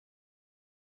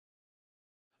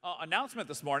Announcement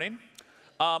this morning.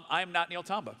 I'm not Neil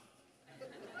Tomba.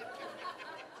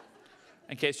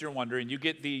 In case you're wondering, you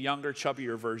get the younger,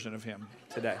 chubbier version of him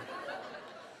today.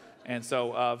 And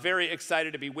so very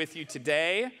excited to be with you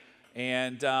today.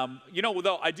 And,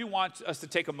 though, I do want us to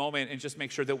take a moment and just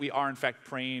make sure that we are, in fact,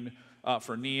 praying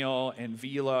for Neil and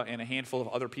Vila and a handful of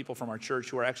other people from our church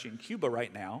who are actually in Cuba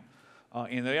right now.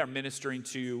 And they are ministering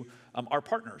to our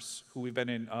partners who we've been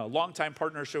in a long-time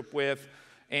partnership with.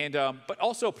 And but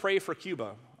also pray for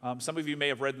Cuba. Some of you may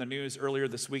have read in the news earlier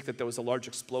this week that there was a large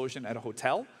explosion at a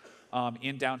hotel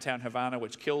in downtown Havana,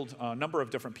 which killed a number of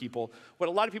different people. What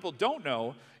a lot of people don't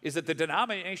know is that the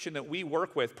denomination that we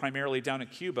work with, primarily down in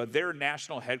Cuba, their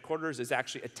national headquarters is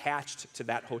actually attached to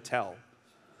that hotel.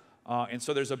 And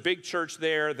so there's a big church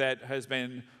there that has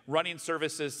been running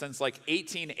services since like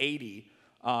 1880.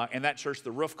 And that church,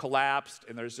 the roof collapsed,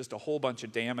 and there's just a whole bunch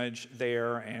of damage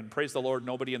there. And praise the Lord,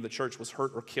 nobody in the church was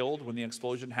hurt or killed when the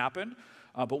explosion happened.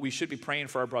 But we should be praying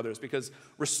for our brothers, because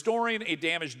restoring a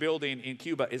damaged building in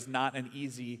Cuba is not an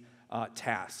easy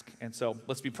task. And so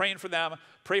let's be praying for them.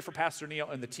 Pray for Pastor Neil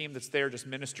and the team that's there, just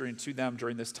ministering to them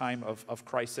during this time of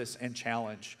crisis and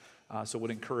challenge. So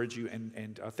would encourage you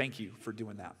and thank you for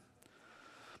doing that.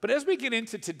 But as we get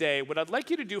into today, what I'd like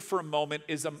you to do for a moment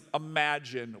is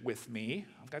imagine with me.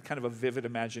 I've got kind of a vivid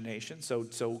imagination, so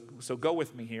go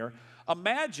with me here.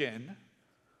 Imagine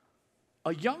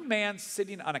a young man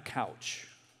sitting on a couch.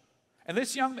 And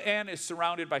this young man is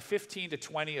surrounded by 15 to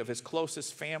 20 of his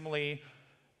closest family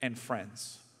and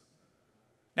friends.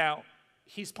 Now,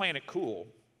 he's playing it cool,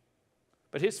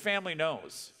 but his family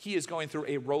knows he is going through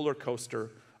a roller coaster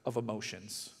of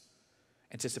emotions.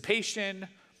 Anticipation,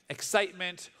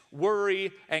 excitement,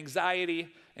 worry, anxiety,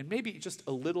 and maybe just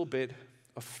a little bit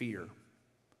of fear.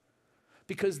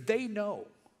 Because they know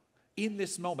in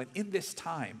this moment, in this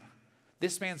time,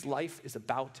 this man's life is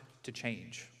about to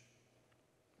change.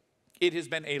 It has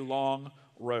been a long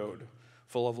road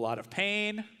full of a lot of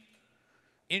pain,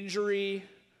 injury,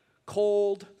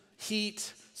 cold,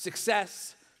 heat,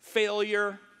 success,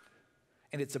 failure,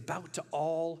 and it's about to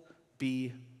all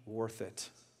be worth it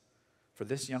for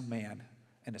this young man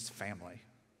and his family.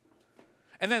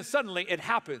 And then suddenly it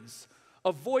happens.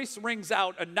 A voice rings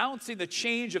out announcing the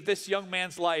change of this young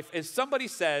man's life as somebody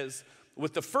says,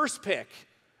 with the first pick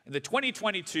in the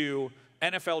 2022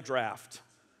 NFL Draft,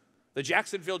 the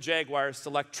Jacksonville Jaguars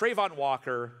select Trayvon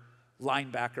Walker,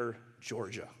 linebacker,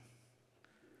 Georgia.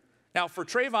 Now, for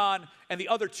Trayvon and the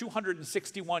other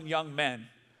 261 young men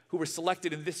who were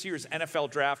selected in this year's NFL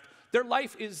Draft, their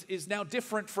life is now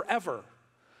different forever.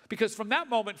 Because from that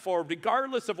moment forward,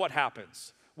 regardless of what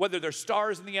happens, whether they're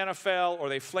stars in the NFL or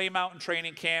they flame out in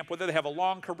training camp, whether they have a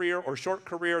long career or short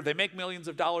career, they make millions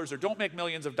of dollars or don't make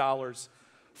millions of dollars,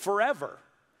 forever,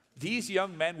 these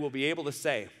young men will be able to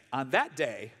say, on that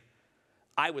day,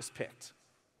 I was picked,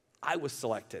 I was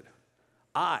selected,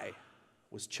 I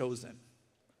was chosen.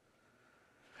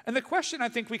 And the question I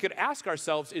think we could ask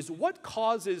ourselves is, what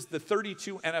causes the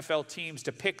 32 NFL teams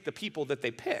to pick the people that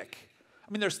they pick?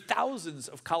 I mean, there's thousands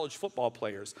of college football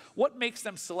players. What makes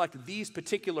them select these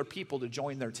particular people to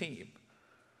join their team?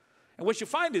 And what you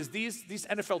find is these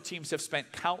NFL teams have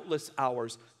spent countless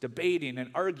hours debating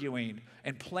and arguing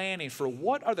and planning for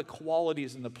what are the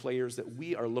qualities in the players that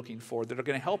we are looking for that are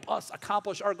going to help us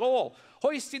accomplish our goal,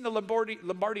 hoisting the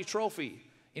Lombardi Trophy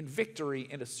in victory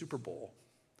in a Super Bowl.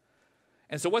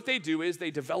 And so what they do is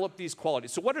they develop these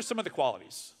qualities. So what are some of the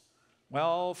qualities?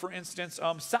 Well, for instance,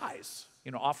 size.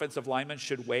 Offensive linemen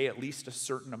should weigh at least a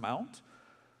certain amount.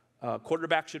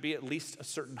 Quarterback should be at least a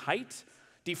certain height.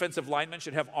 Defensive linemen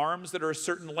should have arms that are a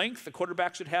certain length. The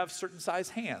quarterback should have certain size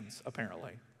hands,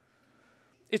 apparently.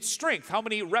 It's strength. How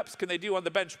many reps can they do on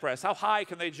the bench press? How high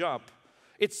can they jump?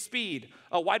 It's speed.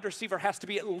 A wide receiver has to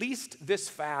be at least this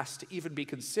fast to even be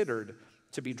considered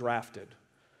to be drafted.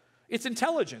 It's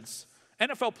intelligence.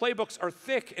 NFL playbooks are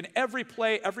thick, and every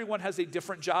play, everyone has a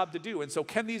different job to do. And so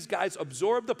can these guys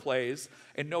absorb the plays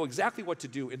and know exactly what to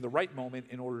do in the right moment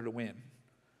in order to win?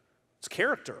 It's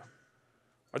character.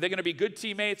 Are they going to be good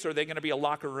teammates, or are they going to be a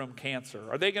locker room cancer?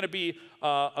 Are they going to be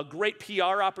a great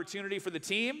PR opportunity for the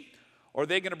team, or are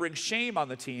they going to bring shame on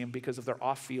the team because of their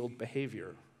off-field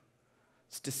behavior?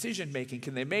 It's decision-making.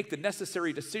 Can they make the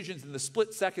necessary decisions in the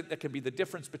split second that can be the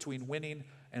difference between winning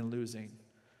and losing?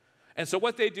 And so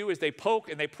what they do is they poke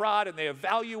and they prod and they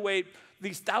evaluate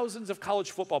these thousands of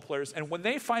college football players. And when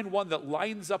they find one that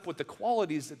lines up with the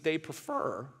qualities that they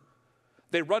prefer,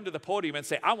 they run to the podium and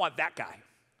say, I want that guy.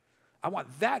 I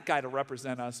want that guy to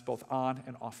represent us both on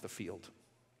and off the field.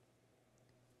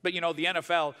 But you know, the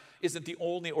NFL isn't the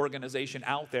only organization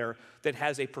out there that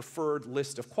has a preferred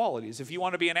list of qualities. If you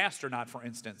want to be an astronaut, for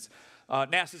instance,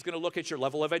 NASA is going to look at your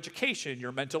level of education,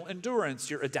 your mental endurance,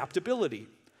 your adaptability.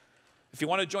 If you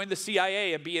want to join the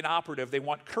CIA and be an operative, they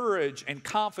want courage and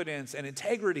confidence and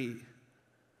integrity.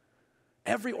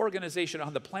 Every organization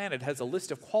on the planet has a list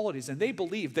of qualities, and they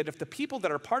believe that if the people that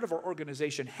are part of our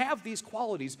organization have these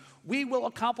qualities, we will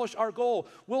accomplish our goal.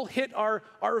 We'll hit our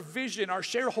vision. Our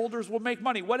shareholders will make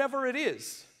money, whatever it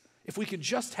is, if we can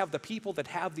just have the people that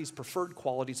have these preferred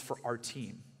qualities for our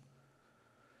team.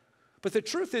 But the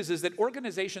truth is that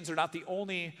organizations are not the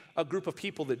only group of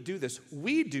people that do this.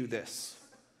 We do this.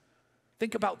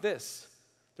 Think about this.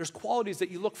 There's qualities that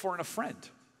you look for in a friend.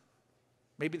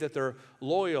 Maybe that they're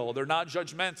loyal, they're not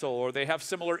judgmental, or they have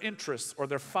similar interests, or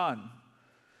they're fun.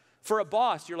 For a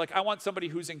boss, you're like, I want somebody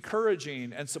who's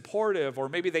encouraging and supportive, or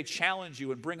maybe they challenge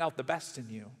you and bring out the best in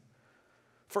you.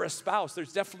 For a spouse,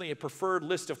 there's definitely a preferred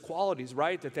list of qualities,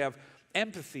 right? That they have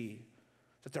empathy,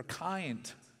 that they're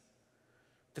kind,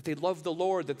 that they love the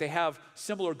Lord, that they have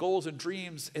similar goals and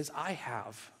dreams as I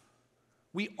have.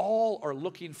 We all are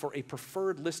looking for a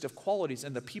preferred list of qualities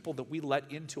in the people that we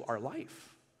let into our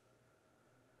life.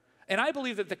 And I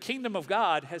believe that the kingdom of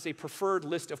God has a preferred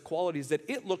list of qualities that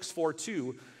it looks for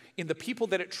too in the people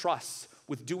that it trusts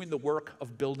with doing the work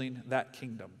of building that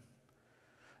kingdom.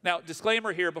 Now,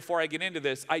 disclaimer here before I get into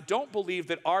this, I don't believe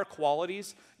that our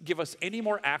qualities give us any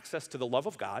more access to the love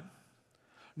of God,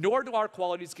 nor do our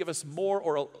qualities give us more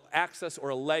or access or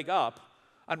a leg up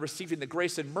on receiving the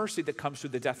grace and mercy that comes through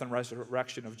the death and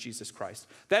resurrection of Jesus Christ.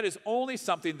 That is only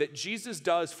something that Jesus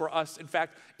does for us, in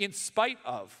fact, in spite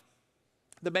of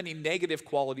the many negative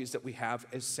qualities that we have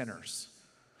as sinners.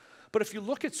 But if you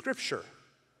look at Scripture,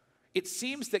 it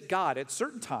seems that God at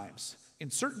certain times,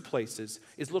 in certain places,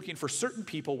 is looking for certain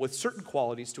people with certain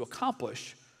qualities to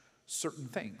accomplish certain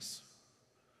things.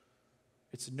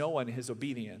 It's Noah and his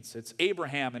obedience. It's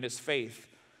Abraham and his faith.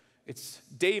 It's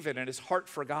David and his heart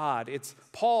for God. It's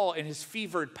Paul and his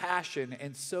fevered passion,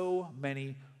 and so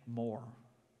many more.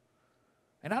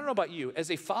 And I don't know about you, as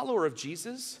a follower of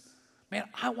Jesus, man,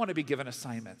 I want to be given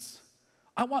assignments.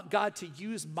 I want God to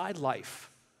use my life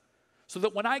so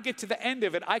that when I get to the end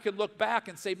of it, I can look back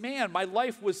and say, man, my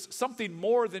life was something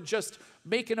more than just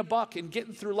making a buck and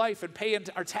getting through life and paying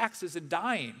our taxes and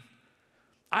dying.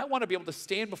 I want to be able to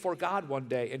stand before God one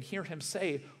day and hear him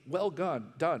say, well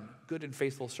done, good and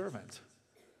faithful servant.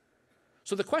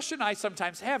 So the question I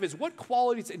sometimes have is, what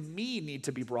qualities in me need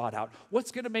to be brought out?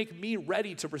 What's going to make me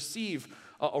ready to receive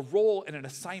a role and an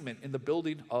assignment in the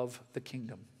building of the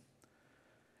kingdom?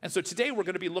 And so today we're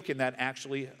going to be looking at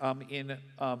actually in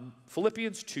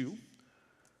Philippians 2,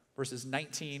 verses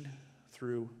 19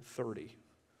 through 30.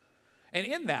 And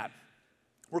in that,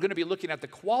 we're going to be looking at the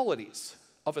qualities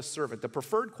of a servant, the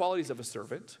preferred qualities of a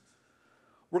servant.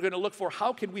 We're going to look for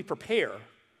how can we prepare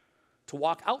to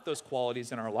walk out those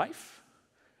qualities in our life.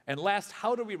 And last,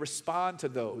 how do we respond to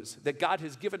those that God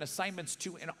has given assignments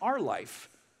to in our life?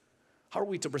 How are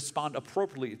we to respond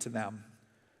appropriately to them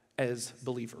as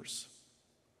believers?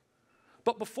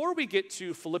 But before we get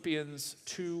to Philippians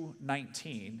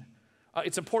 2:19,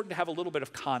 it's important to have a little bit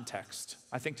of context,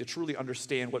 I think, to truly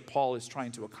understand what Paul is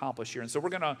trying to accomplish here. And so we're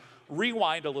going to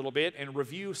rewind a little bit and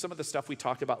review some of the stuff we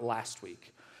talked about last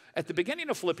week. At the beginning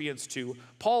of Philippians 2,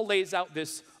 Paul lays out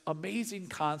this amazing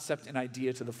concept and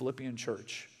idea to the Philippian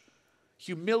church.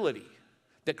 Humility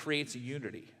that creates a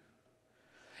unity.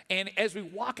 And as we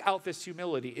walk out this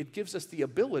humility, it gives us the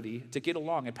ability to get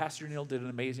along. And Pastor Neil did an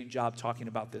amazing job talking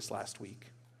about this last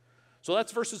week. So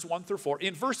that's verses 1 through 4.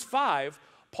 In verse 5,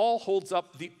 Paul holds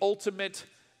up the ultimate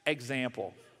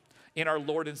example in our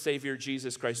Lord and Savior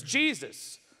Jesus Christ.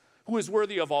 Jesus, who is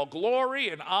worthy of all glory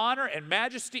and honor and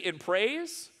majesty and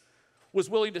praise, was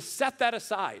willing to set that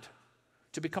aside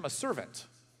to become a servant.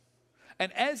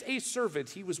 And as a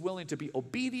servant, he was willing to be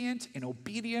obedient and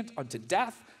obedient unto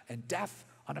death, and death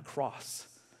on a cross.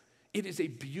 It is a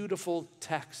beautiful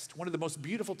text, one of the most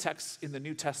beautiful texts in the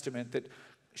New Testament that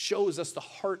shows us the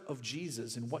heart of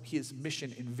Jesus and what his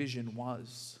mission and vision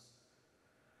was.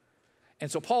 And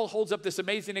so Paul holds up this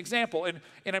amazing example,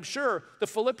 and I'm sure the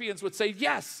Philippians would say,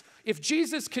 yes, if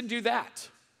Jesus can do that,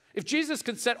 if Jesus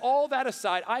can set all that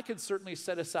aside, I can certainly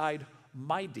set aside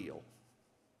my deal.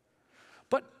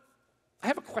 But I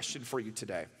have a question for you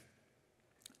today.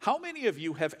 How many of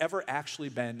you have ever actually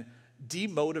been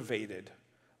demotivated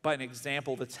by an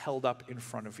example that's held up in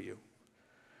front of you?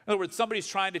 In other words, somebody's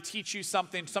trying to teach you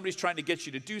something, somebody's trying to get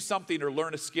you to do something or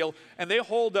learn a skill, and they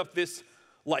hold up this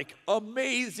like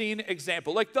amazing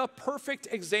example, like the perfect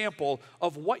example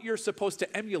of what you're supposed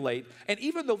to emulate. And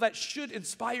even though that should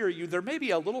inspire you, there may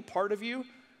be a little part of you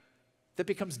that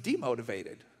becomes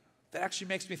demotivated, that actually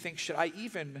makes me think, should I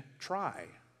even try?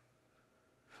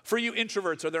 For you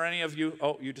introverts, are there any of you,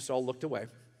 oh, you just all looked away.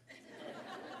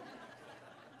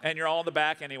 And you're all in the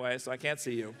back anyway, so I can't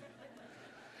see you.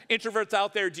 Introverts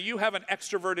out there, do you have an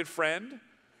extroverted friend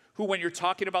who, when you're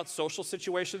talking about social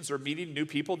situations or meeting new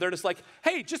people, they're just like,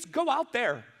 hey, just go out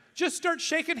there. Just start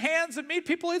shaking hands and meet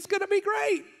people. It's going to be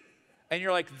great. And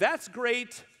you're like, that's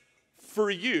great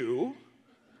for you.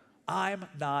 I'm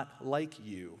not like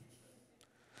you.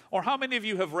 Or how many of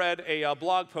you have read a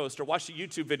blog post or watched a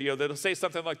YouTube video that'll say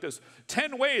something like this,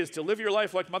 10 ways to live your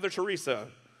life like Mother Teresa.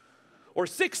 Or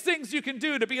 6 things you can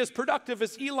do to be as productive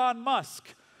as Elon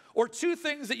Musk. Or 2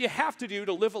 things that you have to do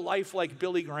to live a life like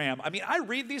Billy Graham. I mean, I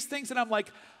read these things and I'm like,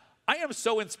 I am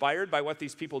so inspired by what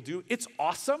these people do. It's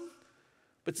awesome.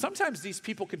 But sometimes these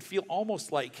people can feel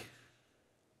almost like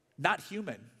not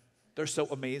human. They're so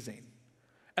amazing.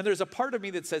 And there's a part of me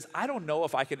that says, I don't know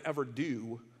if I can ever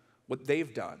do what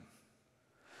they've done.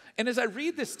 And as I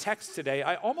read this text today,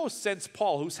 I almost sense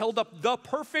Paul, who's held up the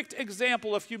perfect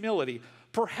example of humility,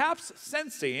 perhaps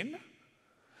sensing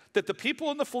that the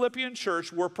people in the Philippian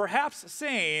church were perhaps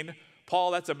saying,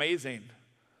 Paul, that's amazing,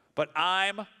 but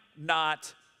I'm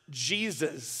not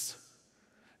Jesus.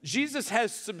 Jesus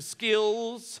has some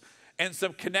skills and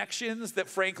some connections that,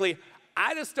 frankly,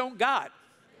 I just don't got.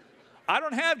 I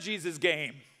don't have Jesus'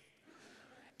 game.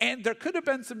 And there could have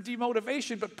been some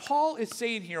demotivation, but Paul is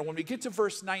saying here, when we get to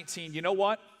verse 19, you know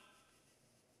what?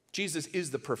 Jesus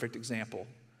is the perfect example.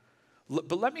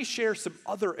 But let me share some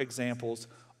other examples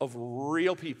of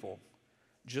real people,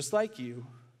 just like you.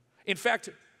 In fact,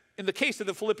 in the case of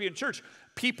the Philippian church,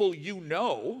 people you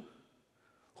know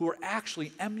who are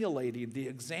actually emulating the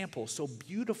example so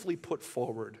beautifully put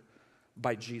forward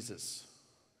by Jesus.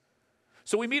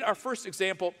 So we meet our first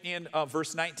example in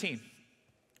verse 19,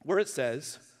 where it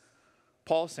says,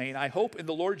 Paul saying, I hope in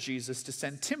the Lord Jesus to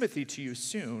send Timothy to you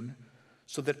soon,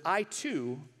 so that I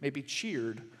too may be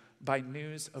cheered by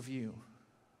news of you.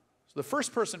 So the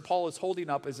first person Paul is holding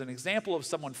up as an example of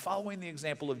someone following the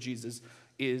example of Jesus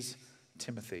is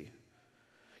Timothy.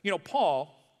 You know,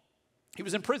 Paul, he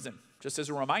was in prison, just as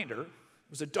a reminder. It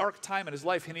was a dark time in his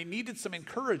life, and he needed some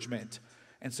encouragement.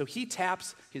 And so he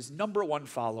taps his number one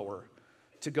follower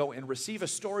to go and receive a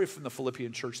story from the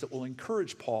Philippian church that will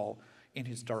encourage Paul in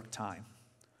his dark time.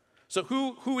 So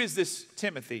who is this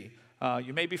Timothy?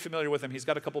 You may be familiar with him. He's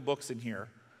got a couple books in here.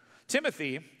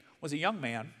 Timothy was a young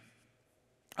man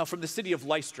from the city of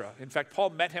Lystra. In fact,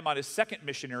 Paul met him on his second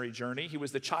missionary journey. He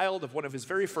was the child of one of his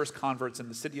very first converts in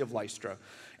the city of Lystra.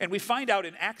 And we find out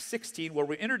in Acts 16, where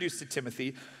we're introduced to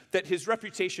Timothy, that his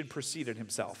reputation preceded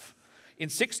himself. In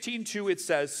 16:2, it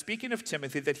says, speaking of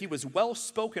Timothy, that he was well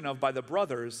spoken of by the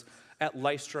brothers at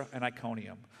Lystra and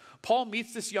Iconium. Paul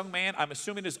meets this young man, I'm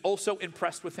assuming is also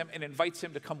impressed with him, and invites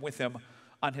him to come with him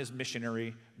on his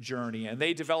missionary journey. And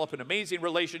they develop an amazing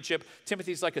relationship.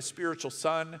 Timothy's like a spiritual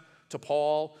son to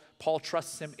Paul. Paul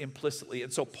trusts him implicitly.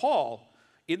 And so Paul,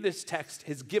 in this text,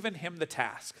 has given him the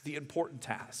task, the important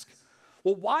task.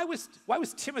 Well, why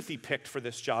was Timothy picked for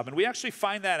this job? And we actually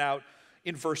find that out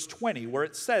in verse 20, where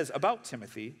it says about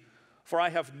Timothy, for I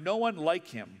have no one like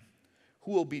him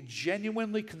who will be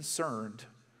genuinely concerned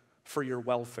for your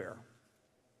welfare.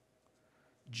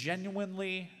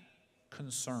 Genuinely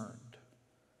concerned.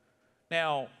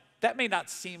 Now, that may not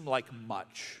seem like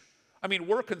much. I mean,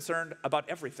 we're concerned about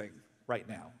everything right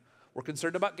now. We're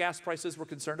concerned about gas prices. We're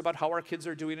concerned about how our kids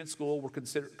are doing in school. We're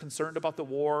concerned about the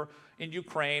war in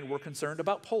Ukraine. We're concerned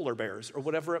about polar bears or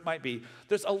whatever it might be.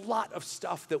 There's a lot of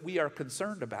stuff that we are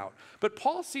concerned about. But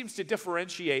Paul seems to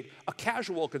differentiate a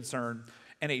casual concern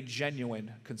and a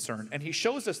genuine concern. And he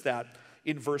shows us that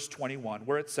in verse 21,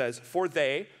 where it says, for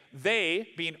they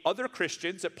being other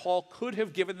Christians that Paul could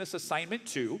have given this assignment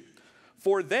to,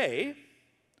 for they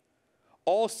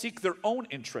all seek their own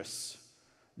interests,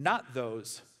 not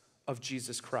those of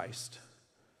Jesus Christ.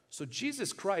 So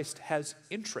Jesus Christ has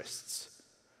interests.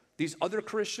 These other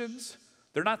Christians,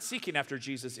 they're not seeking after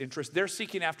Jesus' interests. They're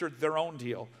seeking after their own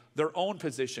deal, their own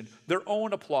position, their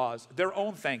own applause, their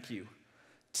own thank you.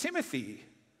 Timothy,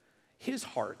 his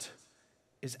heart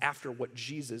is after what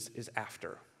Jesus is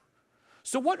after.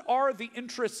 So what are the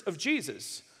interests of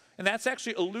Jesus? And that's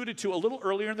actually alluded to a little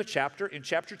earlier in the chapter, in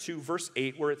chapter 2, verse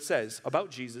 8, where it says about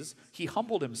Jesus, he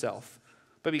humbled himself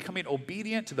by becoming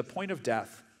obedient to the point of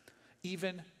death,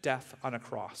 even death on a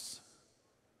cross.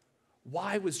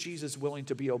 Why was Jesus willing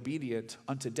to be obedient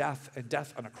unto death and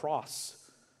death on a cross?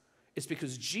 It's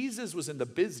because Jesus was in the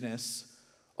business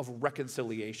of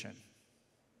reconciliation.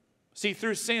 See,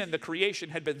 through sin, the creation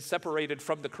had been separated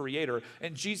from the Creator,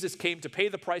 and Jesus came to pay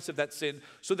the price of that sin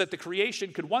so that the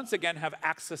creation could once again have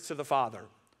access to the Father.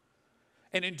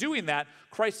 And in doing that,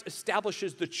 Christ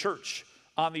establishes the church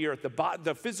on the earth,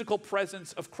 the physical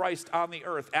presence of Christ on the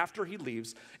earth after he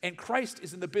leaves. And Christ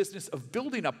is in the business of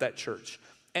building up that church,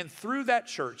 and through that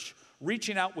church,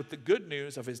 reaching out with the good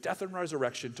news of his death and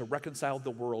resurrection to reconcile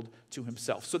the world to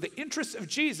himself. So the interest of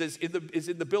Jesus is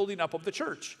in the building up of the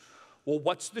church. Well,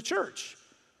 what's the church?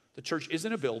 The church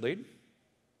isn't a building.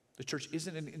 The church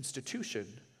isn't an institution.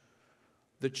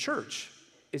 The church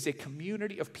is a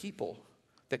community of people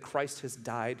that Christ has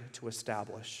died to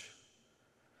establish.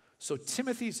 So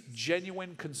Timothy's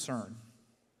genuine concern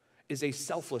is a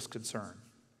selfless concern.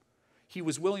 He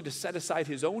was willing to set aside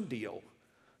his own deal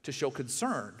to show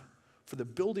concern for the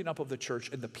building up of the church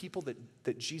and the people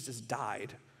that Jesus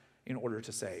died in order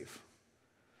to save.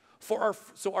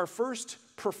 So our first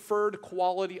preferred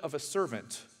quality of a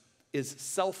servant is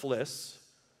selfless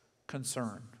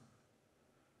concern.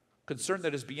 Concern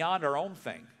that is beyond our own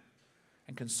thing,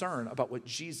 and concern about what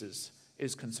Jesus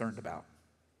is concerned about.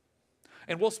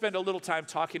 And we'll spend a little time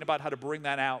talking about how to bring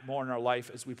that out more in our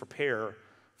life as we prepare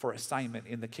for assignment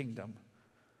in the kingdom.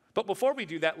 But before we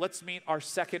do that, let's meet our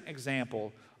second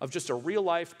example of just a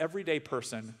real-life, everyday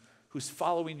person who's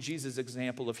following Jesus'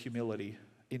 example of humility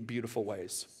in beautiful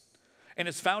ways. And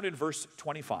it's found in verse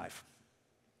 25,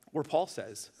 where Paul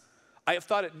says, I have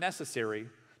thought it necessary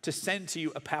to send to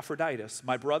you Epaphroditus,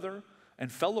 my brother and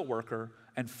fellow worker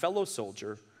and fellow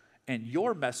soldier, and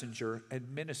your messenger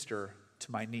and minister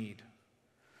to my need.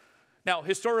 Now,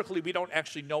 historically, we don't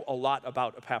actually know a lot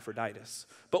about Epaphroditus,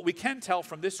 but we can tell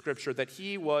from this scripture that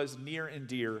he was near and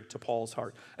dear to Paul's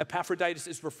heart. Epaphroditus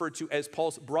is referred to as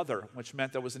Paul's brother, which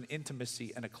meant there was an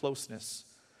intimacy and a closeness.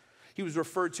 He was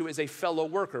referred to as a fellow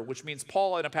worker, which means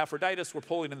Paul and Epaphroditus were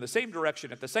pulling in the same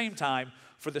direction at the same time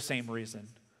for the same reason.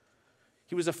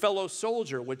 He was a fellow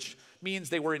soldier, which means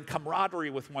they were in camaraderie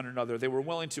with one another. They were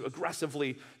willing to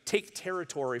aggressively take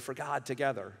territory for God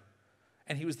together.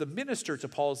 And he was the minister to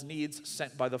Paul's needs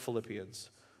sent by the Philippians.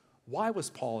 Why was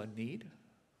Paul in need?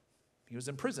 He was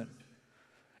in prison.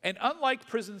 And unlike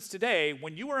prisons today,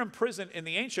 when you were in prison in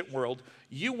the ancient world,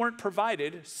 you weren't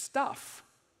provided stuff.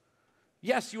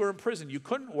 Yes, you were in prison. You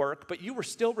couldn't work, but you were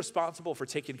still responsible for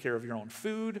taking care of your own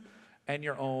food and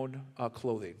your own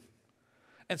clothing.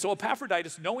 And so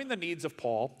Epaphroditus, knowing the needs of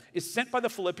Paul, is sent by the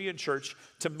Philippian church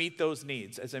to meet those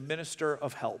needs as a minister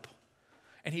of help.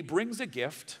 And he brings a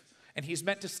gift, and he's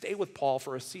meant to stay with Paul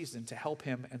for a season to help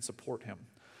him and support him.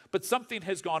 But something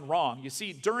has gone wrong. You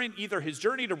see, during either his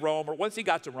journey to Rome or once he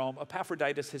got to Rome,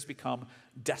 Epaphroditus has become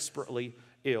desperately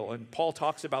ill. And Paul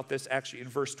talks about this actually in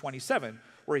verse 27,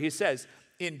 where he says,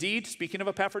 indeed, speaking of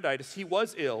Epaphroditus, he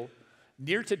was ill,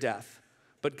 near to death,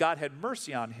 but God had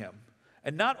mercy on him.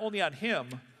 And not only on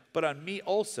him, but on me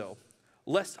also,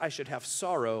 lest I should have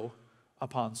sorrow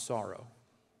upon sorrow.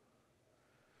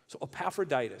 So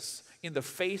Epaphroditus, in the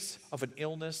face of an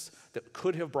illness that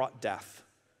could have brought death,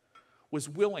 was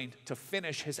willing to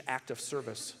finish his act of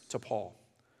service to Paul.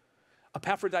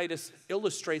 Epaphroditus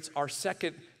illustrates our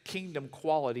second kingdom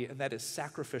quality, and that is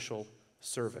sacrificial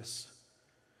service.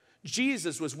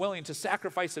 Jesus was willing to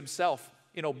sacrifice himself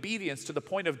in obedience to the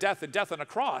point of death and death on a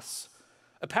cross.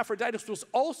 Epaphroditus was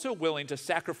also willing to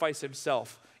sacrifice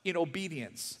himself in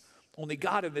obedience. Only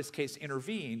God in this case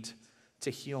intervened to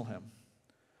heal him.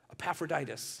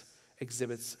 Epaphroditus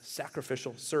exhibits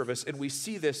sacrificial service, and we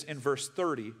see this in verse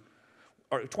 30,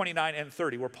 or 29 and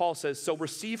 30, where Paul says, so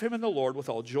receive him in the Lord with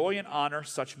all joy and honor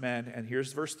such men, and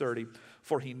here's verse 30,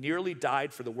 for he nearly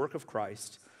died for the work of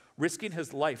Christ, risking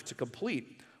his life to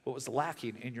complete what was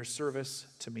lacking in your service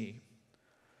to me.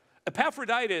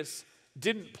 Epaphroditus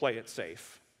didn't play it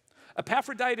safe.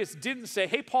 Epaphroditus didn't say,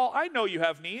 hey, Paul, I know you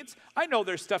have needs. I know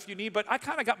there's stuff you need, but I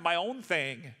kind of got my own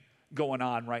thing going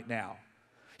on right now.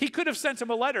 He could have sent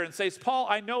him a letter and says, Paul,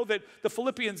 I know that the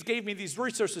Philippians gave me these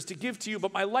resources to give to you,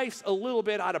 but my life's a little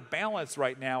bit out of balance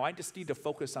right now. I just need to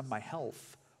focus on my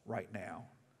health right now.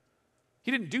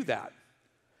 He didn't do that.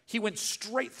 He went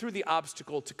straight through the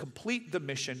obstacle to complete the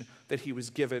mission that he was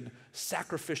given,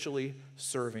 sacrificially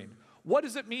serving. What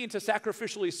does it mean to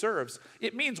sacrificially serve?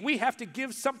 It means we have to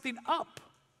give something up.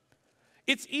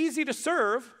 It's easy to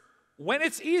serve when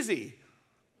it's easy.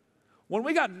 When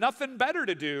we got nothing better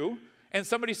to do, and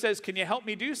somebody says, can you help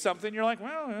me do something? You're like,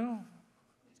 well,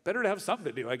 it's better to have something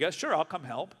to do, I guess. Sure, I'll come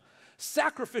help.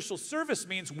 Sacrificial service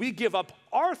means we give up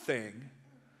our thing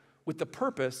with the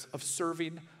purpose of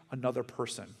serving another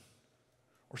person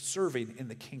or serving in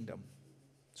the kingdom.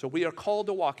 So we are called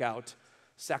to walk out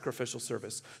sacrificial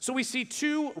service. So we see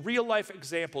two real-life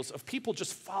examples of people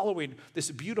just following this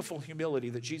beautiful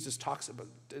humility that Jesus talks about,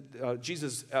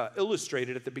 Jesus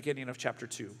illustrated at the beginning of chapter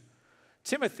 2.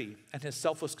 Timothy and his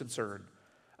selfless concern,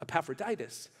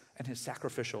 Epaphroditus and his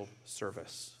sacrificial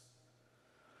service.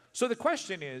 So the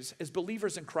question is, as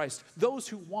believers in Christ, those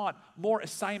who want more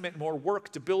assignment, more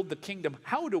work to build the kingdom,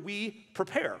 how do we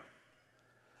prepare?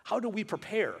 How do we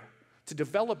prepare to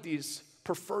develop these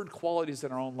preferred qualities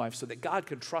in our own life so that God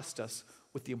can trust us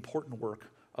with the important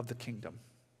work of the kingdom?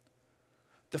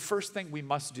 The first thing we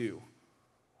must do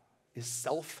is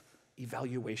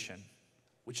self-evaluation,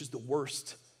 which is the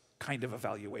worst kind of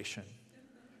evaluation.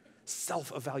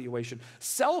 Self-evaluation.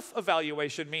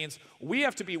 Self-evaluation means we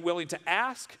have to be willing to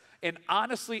ask and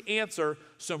honestly answer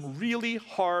some really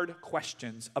hard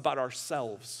questions about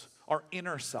ourselves, our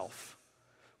inner self.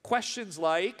 Questions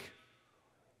like,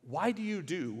 why do you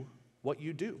do what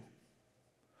you do?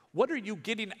 What are you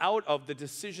getting out of the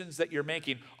decisions that you're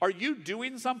making? Are you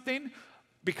doing something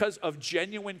because of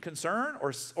genuine concern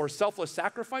or selfless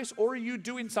sacrifice, or are you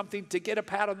doing something to get a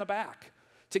pat on the back,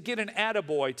 to get an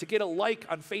attaboy, to get a like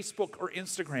on Facebook or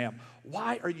Instagram?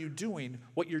 Why are you doing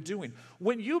what you're doing?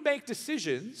 When you make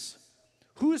decisions,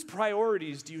 whose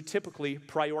priorities do you typically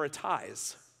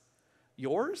prioritize?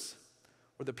 Yours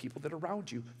or the people that are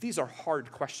around you? These are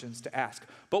hard questions to ask.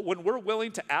 But when we're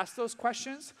willing to ask those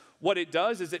questions, what it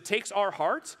does is it takes our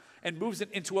heart and moves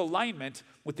it into alignment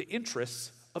with the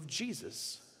interests of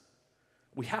Jesus.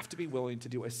 We have to be willing to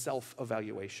do a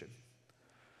self-evaluation.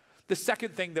 The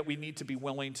second thing that we need to be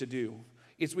willing to do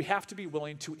is we have to be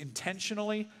willing to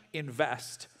intentionally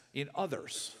invest in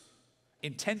others.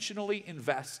 Intentionally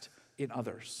invest in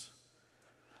others.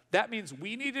 That means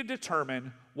we need to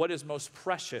determine what is most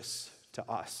precious to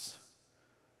us.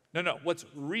 No, what's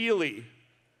really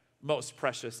most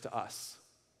precious to us.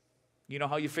 You know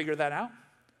how you figure that out?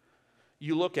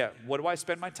 You look at, what do I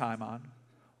spend my time on?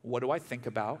 What do I think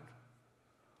about?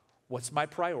 What's my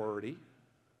priority?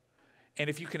 And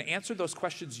if you can answer those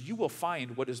questions, you will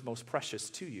find what is most precious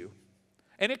to you.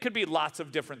 And it could be lots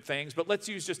of different things, but let's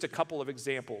use just a couple of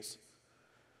examples.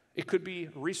 It could be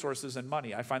resources and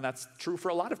money. I find that's true for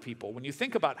a lot of people. When you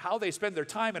think about how they spend their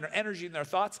time and their energy and their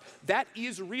thoughts, that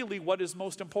is really what is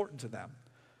most important to them.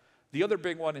 The other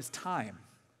big one is time.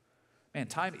 Man,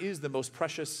 time is the most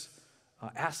precious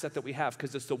asset that we have,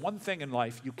 because it's the one thing in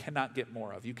life you cannot get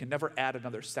more of. You can never add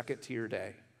another second to your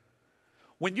day.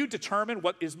 When you determine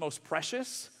what is most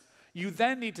precious, you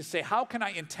then need to say, how can I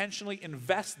intentionally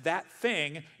invest that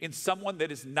thing in someone that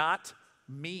is not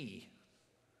me?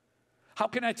 How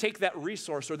can I take that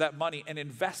resource or that money and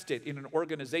invest it in an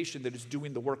organization that is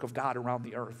doing the work of God around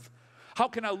the earth? How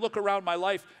can I look around my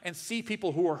life and see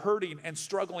people who are hurting and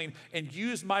struggling and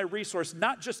use my resource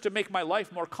not just to make my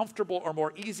life more comfortable or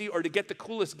more easy or to get the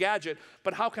coolest gadget,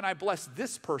 but how can I bless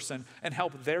this person and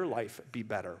help their life be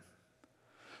better?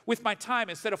 With my time,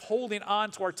 instead of holding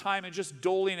on to our time and just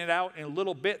doling it out in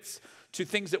little bits to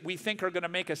things that we think are going to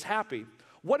make us happy,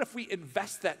 what if we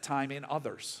invest that time in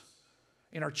others?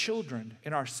 In our children,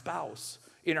 in our spouse,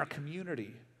 in our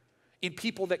community, in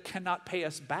people that cannot pay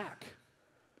us back?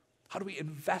 How do we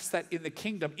invest that in the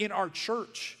kingdom, in our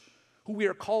church, who we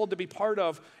are called to be part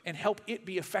of, and help it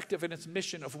be effective in its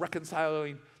mission of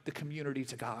reconciling the community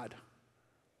to God?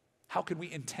 How can we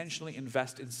intentionally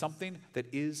invest in something that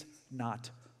is not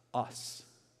us?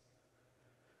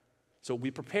 So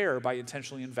we prepare by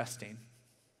intentionally investing.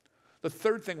 The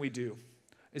third thing we do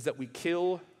is that we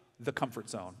kill the comfort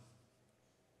zone.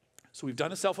 So we've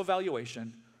done a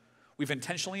self-evaluation, we've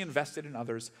intentionally invested in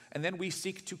others, and then we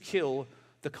seek to kill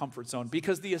the comfort zone.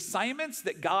 Because the assignments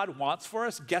that God wants for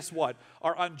us, guess what,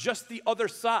 are on just the other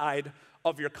side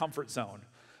of your comfort zone.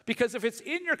 Because if it's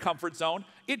in your comfort zone,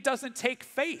 it doesn't take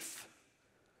faith.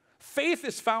 Faith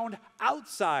is found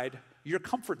outside your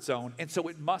comfort zone, and so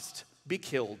it must be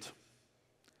killed.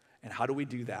 And how do we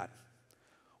do that?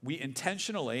 We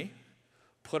intentionally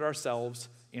put ourselves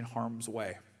in harm's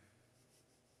way.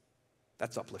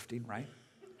 That's uplifting, right?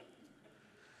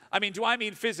 I mean, do I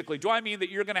mean physically? Do I mean that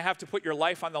you're going to have to put your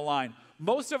life on the line?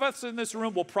 Most of us in this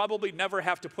room will probably never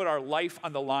have to put our life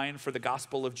on the line for the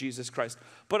gospel of Jesus Christ.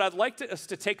 But I'd like us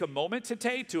to take a moment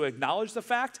today to acknowledge the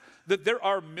fact that there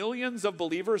are millions of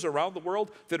believers around the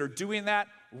world that are doing that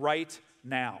right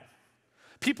now.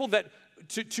 People that,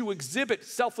 to exhibit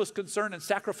selfless concern and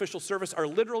sacrificial service, are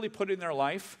literally putting their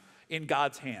life in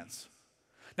God's hands.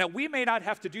 Now, we may not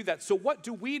have to do that, so what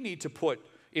do we need to put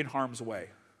in harm's way?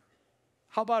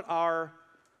 How about our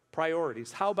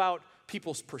priorities? How about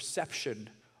people's perception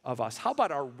of us? How about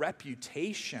our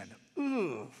reputation?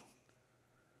 Ooh.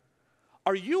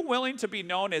 Are you willing to be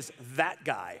known as that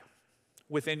guy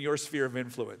within your sphere of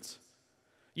influence.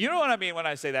 You know what I mean when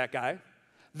I say that guy?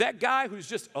 That guy who's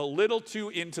just a little too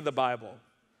into the Bible.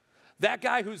 That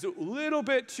guy who's a little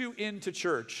bit too into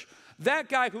church. That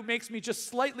guy who makes me just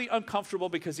slightly uncomfortable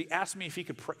because he asked me if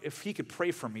he could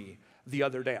pray for me the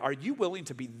other day. Are you willing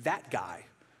to be that guy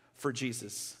for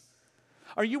Jesus?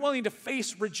 Are you willing to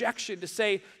face rejection, to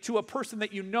say to a person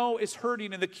that you know is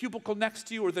hurting in the cubicle next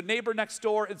to you or the neighbor next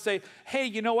door and say, hey,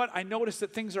 you know what? I notice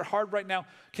that things are hard right now.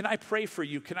 Can I pray for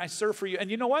you? Can I serve for you? And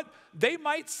you know what? They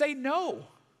might say no.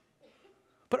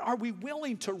 But are we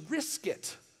willing to risk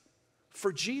it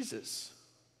for Jesus?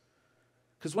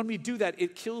 Because when we do that,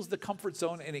 it kills the comfort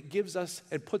zone and it gives us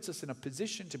and puts us in a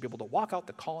position to be able to walk out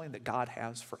the calling that God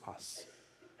has for us.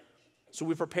 So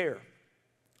we prepare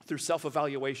through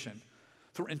self-evaluation,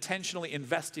 through intentionally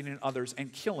investing in others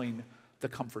and killing the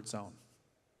comfort zone.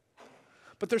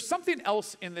 But there's something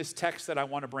else in this text that I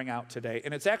want to bring out today,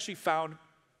 and it's actually found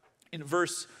in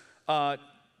verse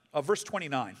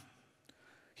 29.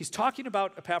 He's talking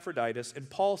about Epaphroditus, and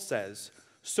Paul says,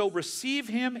 so receive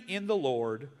him in the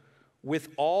Lord with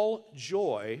all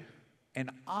joy and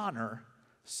honor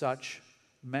such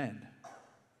men.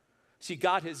 See,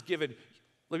 God has given,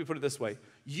 let me put it this way,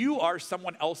 you are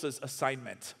someone else's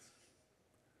assignment.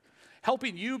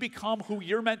 Helping you become who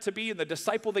you're meant to be and the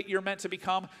disciple that you're meant to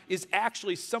become is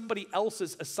actually somebody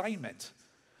else's assignment.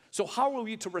 So how are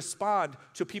we to respond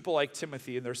to people like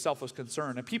Timothy and their selfless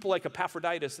concern and people like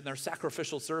Epaphroditus and their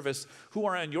sacrificial service who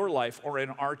are in your life or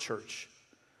in our church?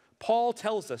 Paul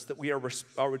tells us that we are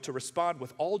to respond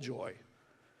with all joy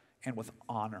and with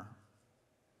honor.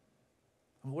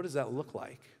 And what does that look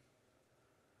like?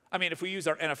 I mean, if we use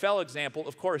our NFL example,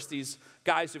 of course, these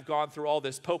guys who've gone through all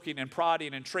this poking and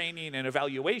prodding and training and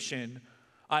evaluation,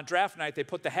 on draft night, they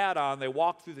put the hat on, they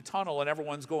walk through the tunnel, and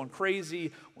everyone's going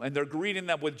crazy, and they're greeting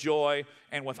them with joy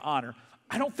and with honor.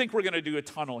 I don't think we're going to do a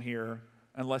tunnel here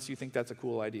unless you think that's a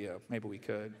cool idea. Maybe we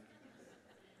could.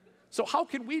 So how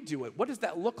can we do it? What does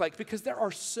that look like? Because there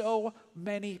are so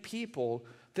many people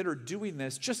that are doing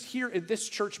this just here in this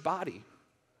church body.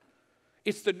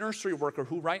 It's the nursery worker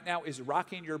who right now is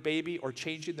rocking your baby or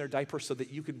changing their diaper so that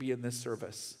you can be in this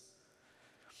service.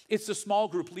 It's the small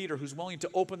group leader who's willing to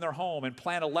open their home and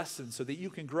plan a lesson so that you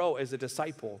can grow as a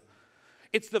disciple.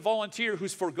 It's the volunteer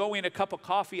who's foregoing a cup of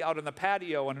coffee out on the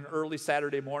patio on an early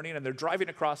Saturday morning, and they're driving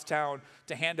across town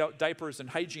to hand out diapers and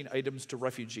hygiene items to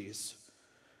refugees.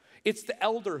 It's the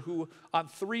elder who on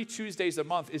 3 Tuesdays a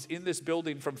month is in this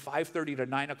building from 5:30 to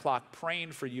 9 o'clock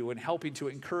praying for you and helping to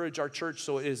encourage our church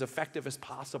so it is effective as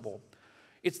possible.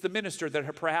 It's the minister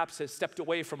that perhaps has stepped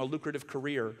away from a lucrative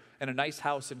career and a nice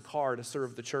house and car to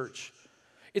serve the church.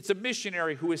 It's a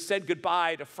missionary who has said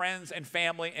goodbye to friends and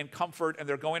family and comfort, and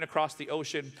they're going across the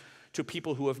ocean to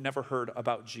people who have never heard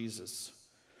about Jesus.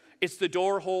 It's the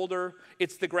door holder,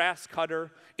 it's the grass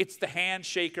cutter, it's the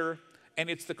handshaker, and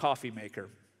it's the coffee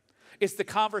maker. It's the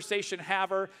conversation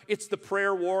haver, it's the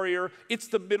prayer warrior, it's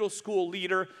the middle school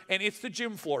leader, and it's the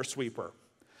gym floor sweeper.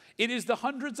 It is the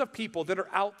hundreds of people that are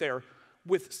out there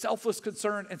with selfless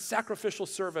concern and sacrificial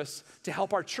service to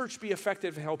help our church be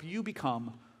effective and help you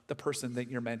become the person that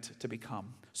you're meant to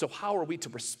become. So how are we to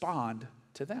respond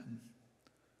to them?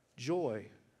 Joy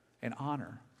and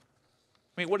honor.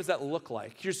 I mean, what does that look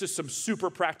like? Here's just some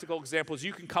super practical examples.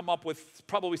 You can come up with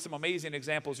probably some amazing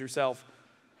examples yourself.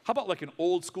 How about like an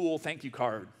old school thank you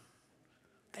card?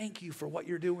 Thank you for what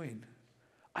you're doing.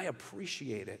 I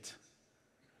appreciate it.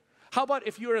 How about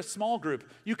if you're in a small group,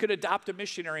 you could adopt a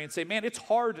missionary and say, man, it's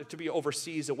hard to be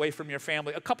overseas away from your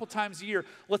family. A couple times a year,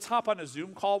 let's hop on a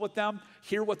Zoom call with them,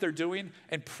 hear what they're doing,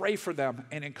 and pray for them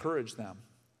and encourage them.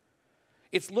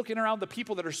 It's looking around the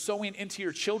people that are sowing into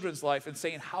your children's life and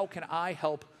saying, how can I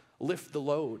help lift the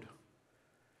load?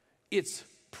 It's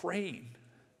praying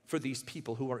for these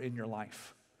people who are in your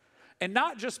life. And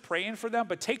not just praying for them,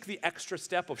 but take the extra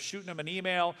step of shooting them an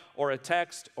email or a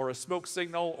text or a smoke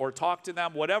signal or talk to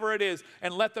them, whatever it is,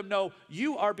 and let them know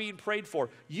you are being prayed for.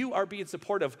 You are being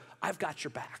supportive. I've got your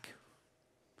back.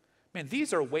 Man,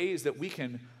 these are ways that we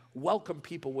can welcome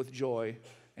people with joy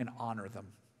and honor them.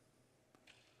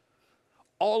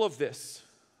 All of this,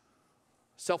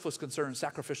 selfless concern,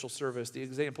 sacrificial service, the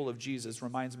example of Jesus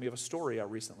reminds me of a story I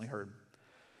recently heard.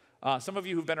 Some of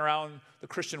you who've been around the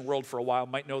Christian world for a while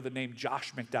might know the name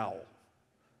Josh McDowell.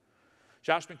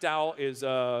 Josh McDowell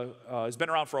has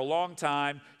been around for a long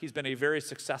time. He's been a very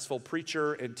successful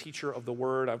preacher and teacher of the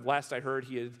word. Last I heard,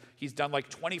 he's done like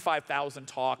 25,000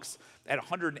 talks at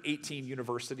 118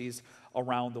 universities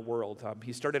around the world.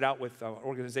 He started out with an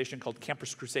organization called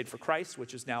Campus Crusade for Christ,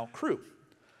 which is now Cru.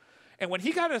 And when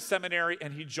he got out of seminary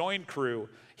and he joined Cru,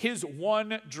 his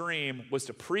one dream was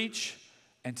to preach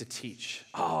and to teach.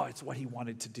 Oh, it's what he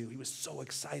wanted to do. He was so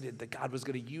excited that God was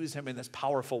going to use him in this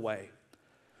powerful way.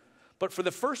 But for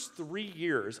the first 3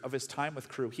 years of his time with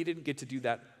Cru, he didn't get to do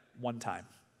that one time.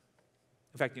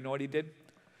 In fact, you know what he did?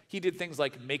 He did things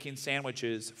like making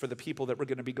sandwiches for the people that were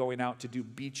going to be going out to do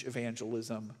beach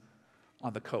evangelism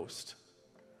on the coast.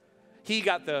 He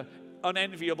got the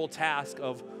unenviable task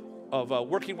of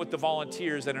working with the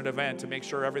volunteers at an event to make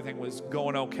sure everything was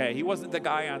going okay. He wasn't the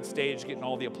guy on stage getting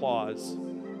all the applause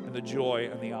and the joy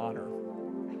and the honor.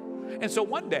 And so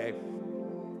one day,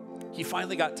 he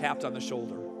finally got tapped on the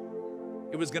shoulder.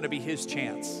 It was going to be his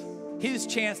chance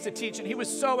to teach, and he was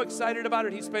so excited about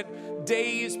it. He spent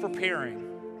days preparing.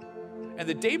 And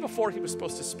the day before he was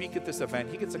supposed to speak at this event,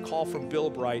 he gets a call from Bill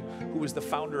Bright, who was the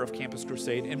founder of Campus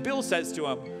Crusade. And Bill says to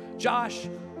him, Josh,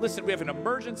 listen, we have an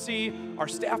emergency. Our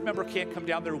staff member can't come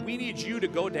down there. We need you to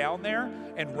go down there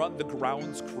and run the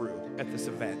grounds crew at this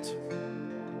event.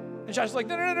 And Josh's like,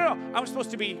 no. I'm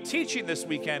supposed to be teaching this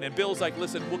weekend. And Bill's like,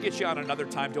 listen, we'll get you on another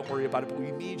time. Don't worry about it. But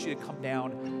we need you to come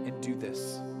down and do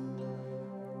this.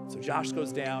 So Josh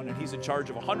goes down, and he's in charge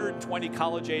of 120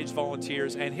 college-age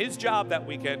volunteers, and his job that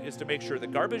weekend is to make sure the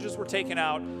garbages were taken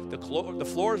out, the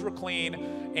floors were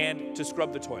clean, and to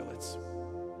scrub the toilets.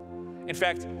 In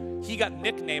fact, he got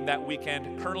nicknamed that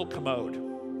weekend Colonel Commode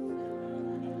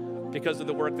because of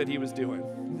the work that he was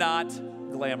doing. Not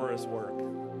glamorous work.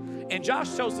 And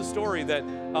Josh tells the story that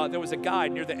there was a guy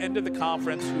near the end of the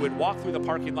conference who had walked through the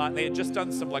parking lot, and they had just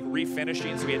done some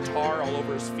refinishing, so he had tar all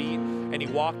over his feet, and he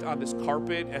walked on this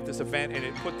carpet at this event, and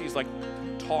it put these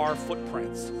tar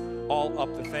footprints all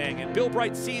up the thing. And Bill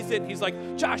Bright sees it, and he's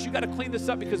like, Josh, you got to clean this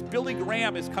up because Billy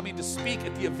Graham is coming to speak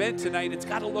at the event tonight. It's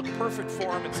got to look perfect for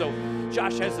him. And so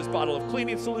Josh has this bottle of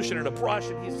cleaning solution and a brush,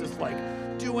 and he's just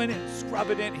doing it and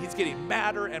scrubbing it. He's getting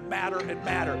madder and madder and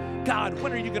madder. God,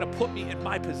 when are you going to put me in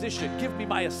my position? Give me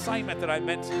my assignment that I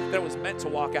was meant to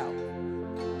walk out.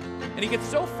 And he gets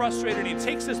so frustrated, and he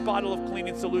takes this bottle of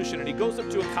cleaning solution, and he goes up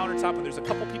to a countertop, and there's a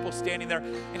couple people standing there,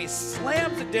 and he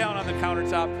slams it down on the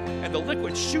countertop, and the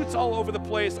liquid shoots all over the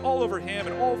place, all over him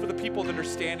and all over the people that are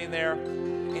standing there.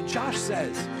 And Josh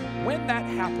says, when that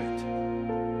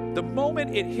happened, the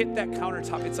moment it hit that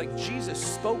countertop, it's like Jesus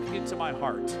spoke into my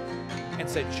heart and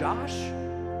said, Josh,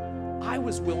 I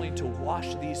was willing to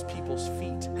wash these people's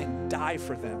feet and die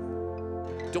for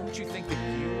them. Don't you think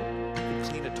that you could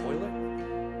clean a toilet?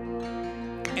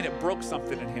 And it broke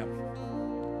something in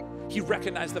him. He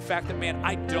recognized the fact that, man,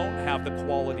 I don't have the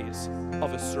qualities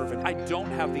of a servant. I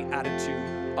don't have the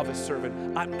attitude of a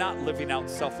servant. I'm not living out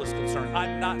selfless concern.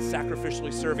 I'm not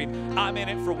sacrificially serving. I'm in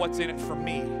it for what's in it for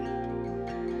me.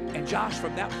 And Josh,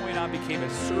 from that point on, became a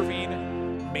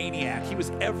serving maniac. He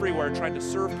was everywhere trying to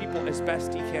serve people as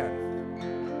best he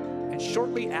can. And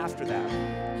shortly after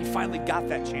that, he finally got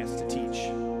that chance to teach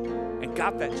and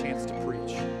got that chance to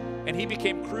preach. And he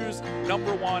became Cru's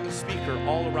 #1 speaker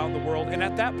all around the world. And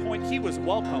at that point, he was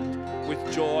welcomed with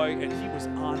joy and he was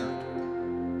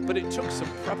honored. But it took some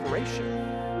preparation.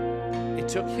 It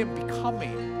took him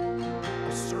becoming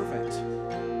a servant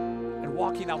and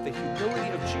walking out the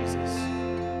humility of Jesus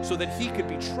so that he could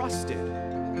be trusted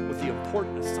with the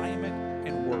important assignment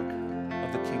and work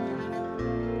of the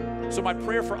kingdom. So my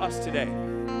prayer for us today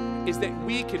is that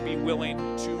we can be willing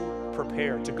to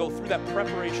prepare, to go through that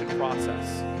preparation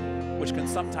process, which can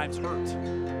sometimes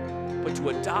hurt, but to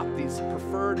adopt these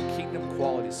preferred kingdom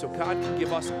qualities so God can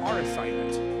give us our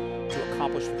assignment to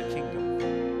accomplish for the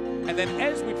kingdom. And then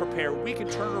as we prepare, we can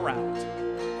turn around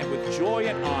and with joy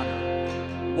and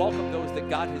honor, welcome those that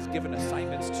God has given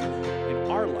assignments to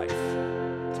in our life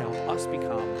to help us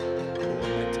become who we're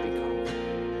meant to become.